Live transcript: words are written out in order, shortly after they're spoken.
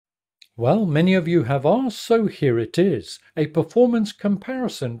Well, many of you have asked, so here it is, a performance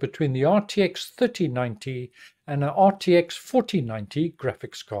comparison between the RTX 3090 and an RTX 4090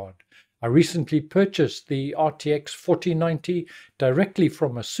 graphics card. I recently purchased the RTX 4090 directly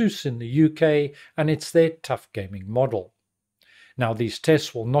from ASUS in the UK, and it's their tough gaming model. Now, these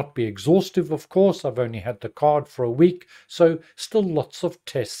tests will not be exhaustive, of course. I've only had the card for a week, so still lots of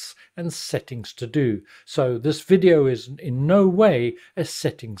tests and settings to do. So this video is in no way a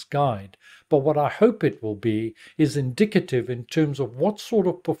settings guide, but what I hope it will be is indicative in terms of what sort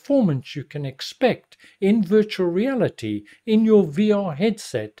of performance you can expect in virtual reality in your VR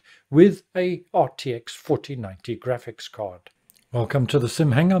headset with a RTX 4090 graphics card. Welcome to the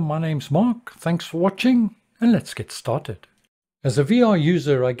SimHanger. My name's Mark. Thanks for watching, and let's get started. As a VR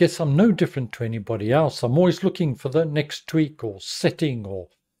user, I guess I'm no different to anybody else. I'm always looking for the next tweak or setting or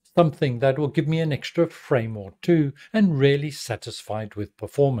something that will give me an extra frame or two and really satisfied with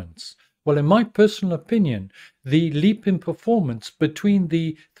performance. Well, in my personal opinion, the leap in performance between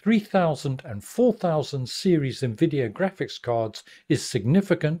the 3000 and 4000 series NVIDIA graphics cards is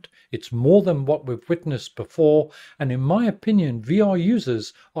significant. It's more than what we've witnessed before, and in my opinion, VR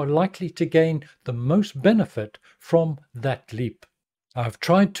users are likely to gain the most benefit from that leap. I've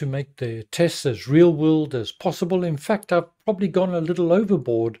tried to make the tests as real-world as possible. In fact, I've probably gone a little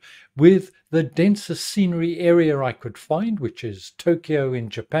overboard with the densest scenery area I could find, which is Tokyo in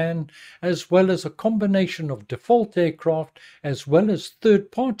Japan, as well as a combination of default aircraft as well as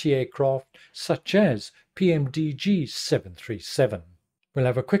third-party aircraft such as PMDG 737. We'll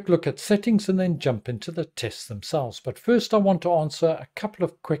have a quick look at settings and then jump into the tests themselves. But first I want to answer a couple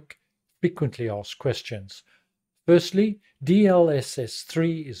of quick, frequently asked questions. Firstly, DLSS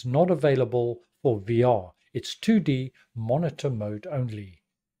 3 is not available for VR. It's 2D monitor mode only.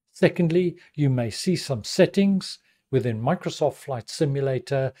 Secondly, you may see some settings within Microsoft Flight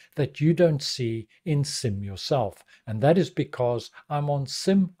Simulator that you don't see in Sim yourself, and that is because I'm on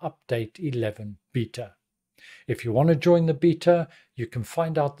Sim Update 11 Beta. If you want to join the beta, you can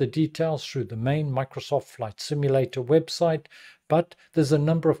find out the details through the main Microsoft Flight Simulator website, but there's a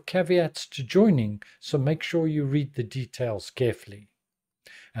number of caveats to joining, so make sure you read the details carefully.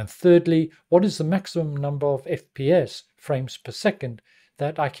 And thirdly, what is the maximum number of FPS, frames per second,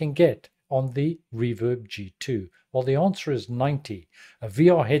 that I can get on the Reverb G2? Well, the answer is 90. A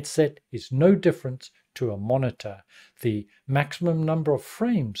VR headset is no different to a monitor. The maximum number of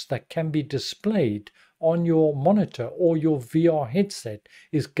frames that can be displayed on your monitor or your VR headset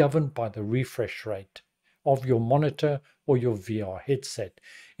is governed by the refresh rate of your monitor or your VR headset.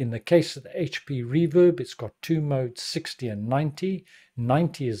 In the case of the HP Reverb, it's got two modes, 60 and 90.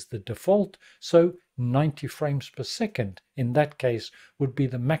 90 is the default, so 90 frames per second in that case would be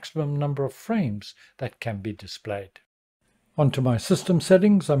the maximum number of frames that can be displayed. Onto my system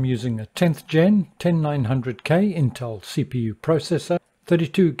settings, I'm using a 10th gen 10900K Intel CPU processor,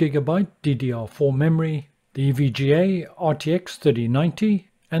 32GB DDR4 memory, the EVGA RTX 3090,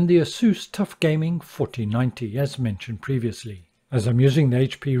 and the ASUS TUF Gaming 4090 as mentioned previously. As I'm using the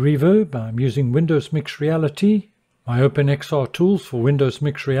HP Reverb, I'm using Windows Mixed Reality. My OpenXR tools for Windows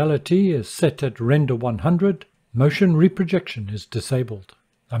Mixed Reality is set at Render 100. Motion reprojection is disabled.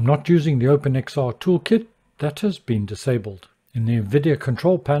 I'm not using the OpenXR toolkit. That has been disabled. In the NVIDIA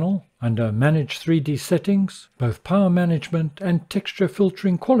control panel, under Manage 3D settings, both power management and texture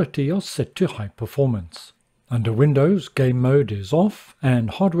filtering quality are set to high performance. Under Windows, game mode is off and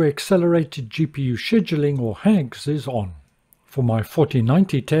hardware accelerated GPU scheduling or HAGS is on for my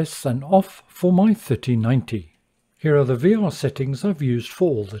 4090 tests and off for my 3090. Here are the VR settings I've used for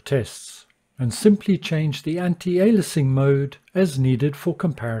all the tests, and simply change the anti-aliasing mode as needed for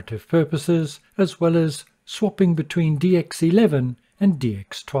comparative purposes, as well as swapping between DX11 and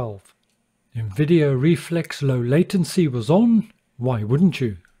DX12. NVIDIA Reflex Low Latency was on, why wouldn't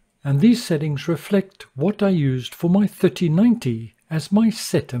you? And these settings reflect what I used for my 3090 as my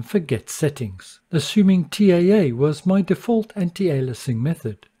set and forget settings, assuming TAA was my default anti-aliasing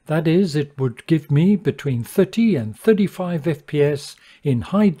method. That is, it would give me between 30 and 35 FPS in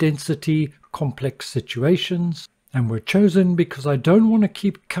high density complex situations, and were chosen because I don't want to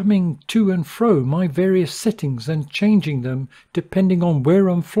keep coming to and fro my various settings and changing them depending on where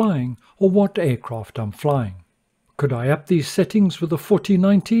I'm flying or what aircraft I'm flying. Could I up these settings with a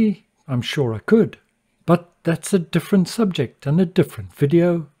 4090? I'm sure I could, but that's a different subject and a different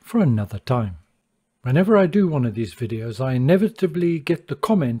video for another time. Whenever I do one of these videos, I inevitably get the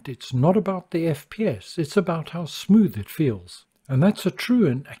comment, it's not about the FPS, it's about how smooth it feels. And that's a true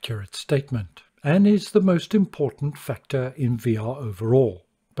and accurate statement, and is the most important factor in VR overall.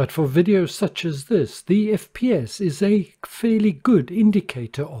 But for videos such as this, the FPS is a fairly good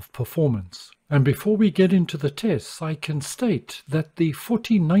indicator of performance. And before we get into the tests, I can state that the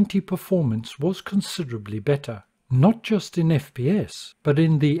 4090 performance was considerably better. Not just in FPS, but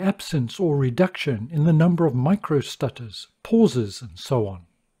in the absence or reduction in the number of micro stutters, pauses and so on.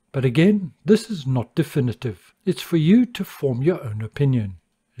 But again, this is not definitive. It's for you to form your own opinion.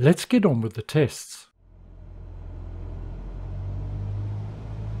 Let's get on with the tests.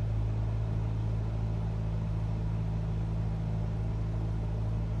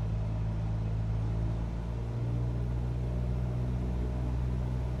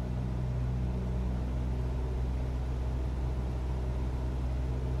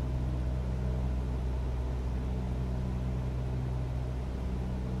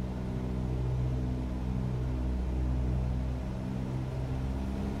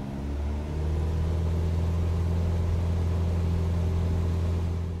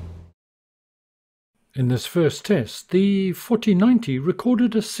 In this first test, the 4090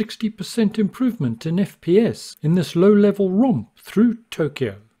 recorded a 60% improvement in FPS in this low-level romp through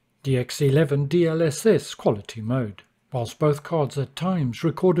Tokyo, DX11 DLSS quality mode. Whilst both cards at times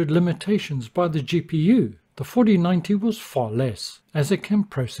recorded limitations by the GPU, the 4090 was far less, as it can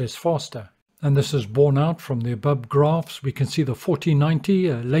process faster. And this is borne out from the above graphs. We can see the 4090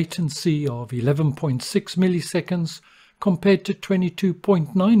 a latency of 11.6 milliseconds compared to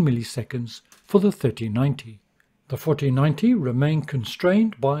 22.9 milliseconds for the 3090. The 4090 remained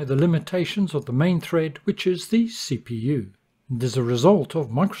constrained by the limitations of the main thread, which is the CPU. It is a result of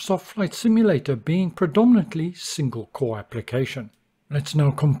Microsoft Flight Simulator being predominantly single-core application. Let's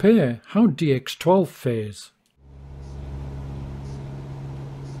now compare how DX12 fares.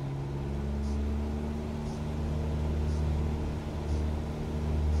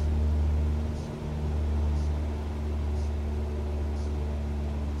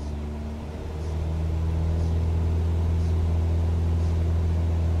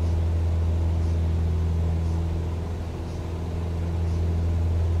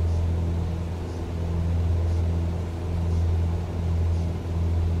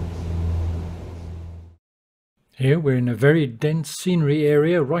 Here we're in a very dense scenery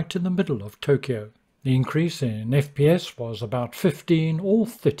area right in the middle of Tokyo. The increase in FPS was about 15 or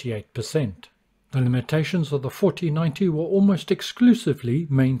 38%. The limitations of the 4090 were almost exclusively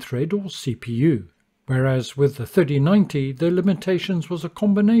main thread or CPU, whereas with the 3090 the limitations was a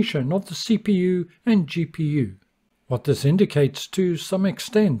combination of the CPU and GPU. What this indicates to some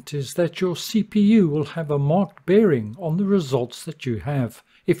extent is that your CPU will have a marked bearing on the results that you have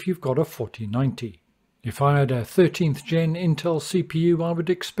if you've got a 4090. If I had a 13th gen Intel CPU, I would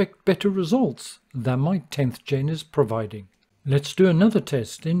expect better results than my 10th gen is providing. Let's do another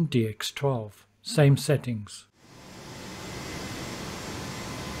test in DX12. Same settings.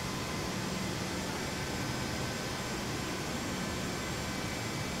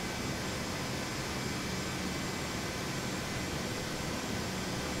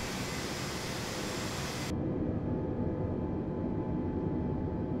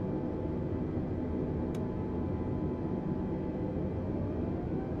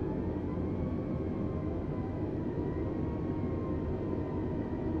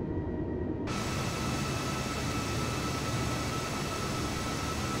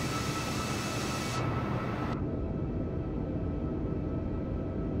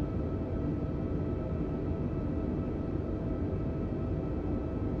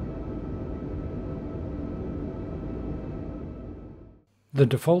 The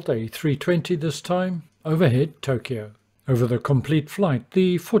default A320 this time, overhead Tokyo. Over the complete flight,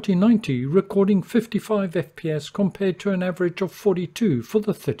 the 4090 recording 55 FPS compared to an average of 42 for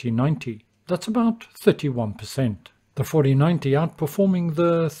the 3090. That's about 31%. The 4090 outperforming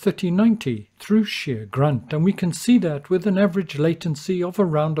the 3090 through sheer grunt, and we can see that with an average latency of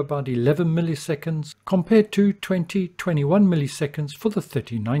around about 11 milliseconds compared to 20-21 milliseconds for the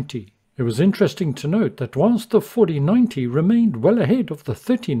 3090. It was interesting to note that whilst the 4090 remained well ahead of the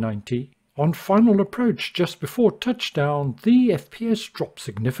 3090, on final approach just before touchdown the FPS dropped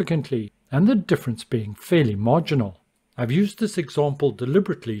significantly, and the difference being fairly marginal. I've used this example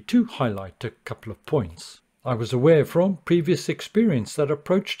deliberately to highlight a couple of points. I was aware from previous experience that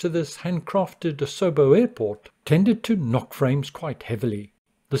approach to this handcrafted Asobo airport tended to knock frames quite heavily.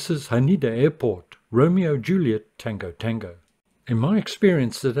 This is Haneda Airport, Romeo Juliet Tango Tango. In my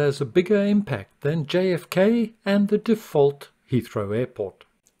experience, it has a bigger impact than JFK and the default Heathrow Airport.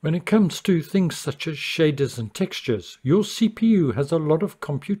 When it comes to things such as shaders and textures, your CPU has a lot of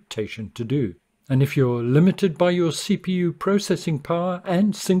computation to do. And if you're limited by your CPU processing power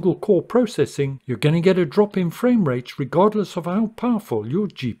and single core processing, you're going to get a drop in frame rates regardless of how powerful your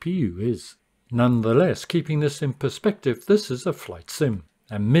GPU is. Nonetheless, keeping this in perspective, this is a flight sim.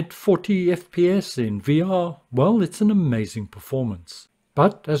 And mid 40 FPS in VR, well, it's an amazing performance.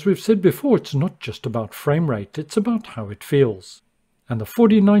 But as we've said before, it's not just about frame rate, it's about how it feels. And the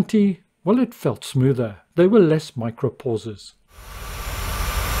 4090, well, it felt smoother. There were less micro pauses.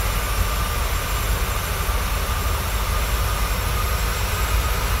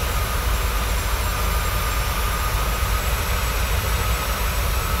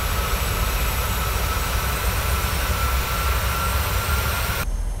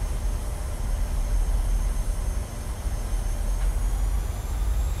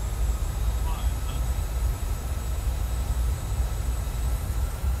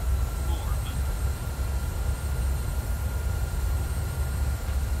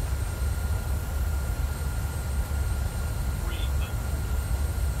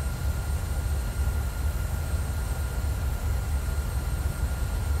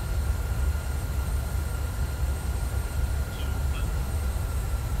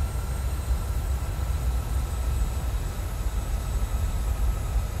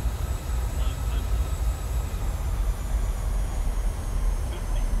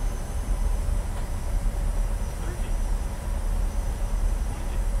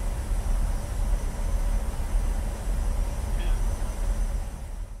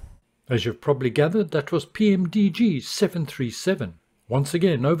 As you've probably gathered, that was PMDG 737. Once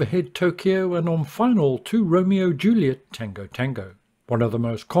again, overhead Tokyo and on final to Romeo Juliet Tango Tango. One of the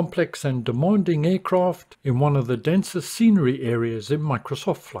most complex and demanding aircraft in one of the densest scenery areas in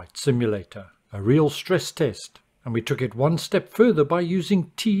Microsoft Flight Simulator. A real stress test. And we took it one step further by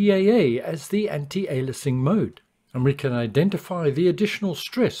using TAA as the anti-aliasing mode. And we can identify the additional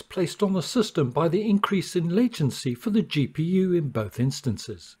stress placed on the system by the increase in latency for the GPU in both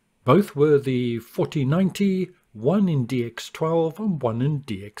instances. Both were the 4090, one in DX12 and one in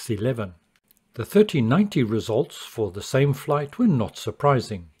DX11. The 3090 results for the same flight were not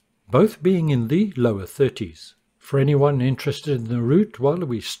surprising, both being in the lower 30s. For anyone interested in the route, well,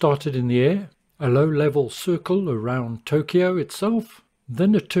 we started in the air, a low-level circle around Tokyo itself,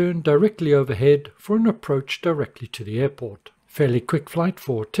 then a turn directly overhead for an approach directly to the airport. Fairly quick flight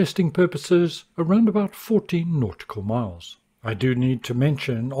for testing purposes, around about 14 nautical miles. I do need to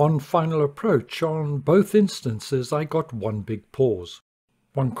mention, on final approach, on both instances I got one big pause.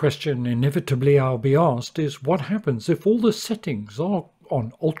 One question inevitably I'll be asked is what happens if all the settings are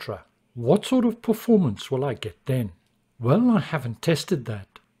on Ultra? What sort of performance will I get then? Well, I haven't tested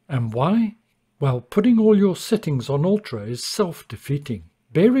that. And why? Well, putting all your settings on Ultra is self-defeating.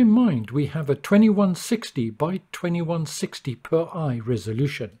 Bear in mind we have a 2160 by 2160 per eye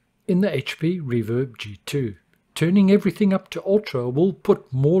resolution in the HP Reverb G2. Turning everything up to Ultra will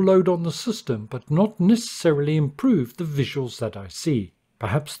put more load on the system but not necessarily improve the visuals that I see.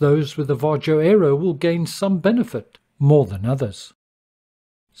 Perhaps those with the Varjo Aero will gain some benefit, more than others.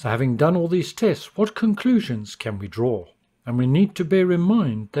 So having done all these tests, what conclusions can we draw? And we need to bear in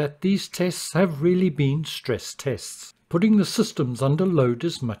mind that these tests have really been stress tests, putting the systems under load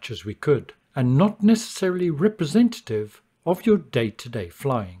as much as we could, and not necessarily representative of your day-to-day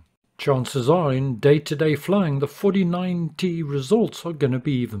flying. Chances are in day-to-day flying the 4090 results are going to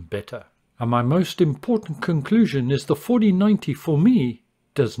be even better. And my most important conclusion is the 4090 for me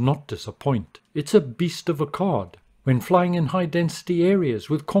does not disappoint. It's a beast of a card. When flying in high-density areas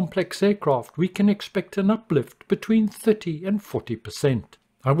with complex aircraft, we can expect an uplift between 30 and 40%.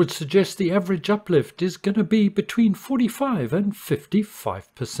 I would suggest the average uplift is going to be between 45 and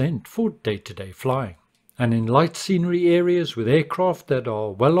 55% for day-to-day flying. And in light scenery areas with aircraft that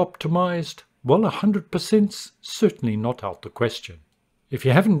are well optimized, well, 100%'s certainly not out the question. If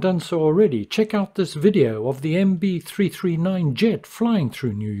you haven't done so already, check out this video of the MB339 jet flying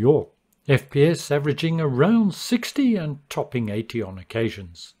through New York. FPS averaging around 60 and topping 80 on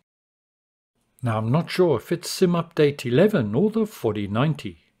occasions. Now I'm not sure if it's Sim Update 11 or the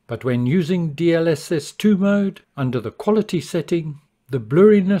 4090, but when using DLSS2 mode under the quality setting, the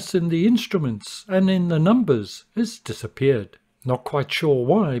blurriness in the instruments and in the numbers has disappeared. Not quite sure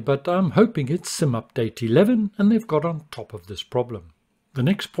why, but I'm hoping it's Sim Update 11 and they've got on top of this problem. The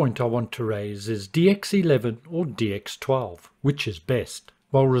next point I want to raise is DX11 or DX12, which is best.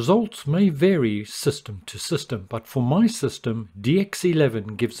 While results may vary system to system, but for my system,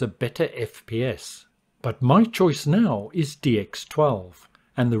 DX11 gives a better FPS. But my choice now is DX12,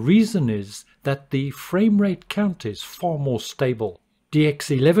 and the reason is that the frame rate count is far more stable.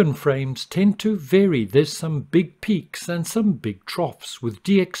 DX11 frames tend to vary. There's some big peaks and some big troughs. With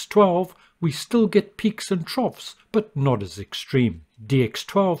DX12, we still get peaks and troughs, but not as extreme.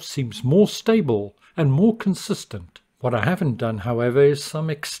 DX12 seems more stable and more consistent. What I haven't done, however, is some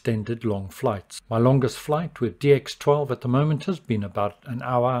extended long flights. My longest flight with DX12 at the moment has been about an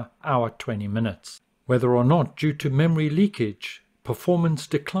hour 20 minutes. Whether or not, due to memory leakage, performance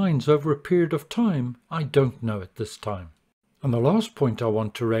declines over a period of time, I don't know at this time. And the last point I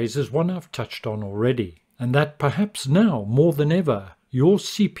want to raise is one I've touched on already, and that perhaps now, more than ever, your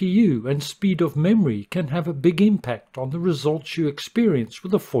CPU and speed of memory can have a big impact on the results you experience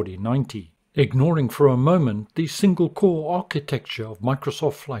with a 4090. Ignoring for a moment the single-core architecture of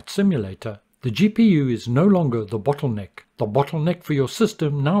Microsoft Flight Simulator, the GPU is no longer the bottleneck. The bottleneck for your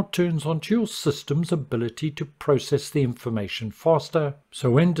system now turns onto your system's ability to process the information faster.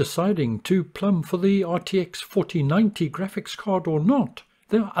 So when deciding to plumb for the RTX 4090 graphics card or not,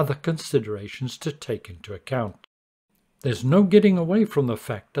 there are other considerations to take into account. There's no getting away from the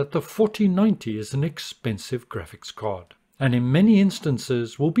fact that the 4090 is an expensive graphics card, and in many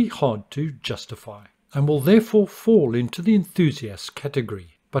instances will be hard to justify, and will therefore fall into the enthusiast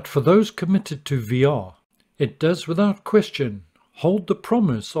category. But for those committed to VR, it does without question hold the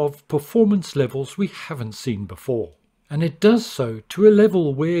promise of performance levels we haven't seen before. And it does so to a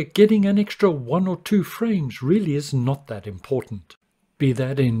level where getting an extra 1 or 2 frames really is not that important. Be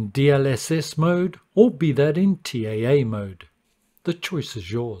that in DLSS mode or be that in TAA mode. The choice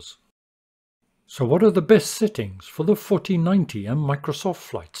is yours. So what are the best settings for the 4090 and Microsoft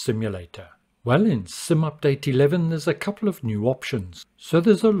Flight Simulator? Well, in SimUpdate 11 there's a couple of new options, so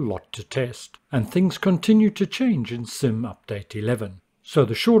there's a lot to test, and things continue to change in SimUpdate 11. So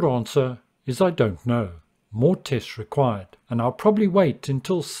the short answer is I don't know. More tests required, and I'll probably wait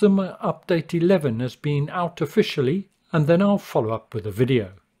until SimUpdate 11 has been out officially, and then I'll follow up with a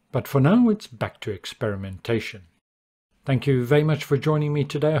video. But for now it's back to experimentation. Thank you very much for joining me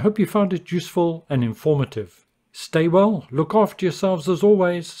today. I hope you found it useful and informative. Stay well, look after yourselves as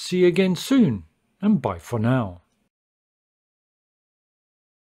always, see you again soon, and bye for now.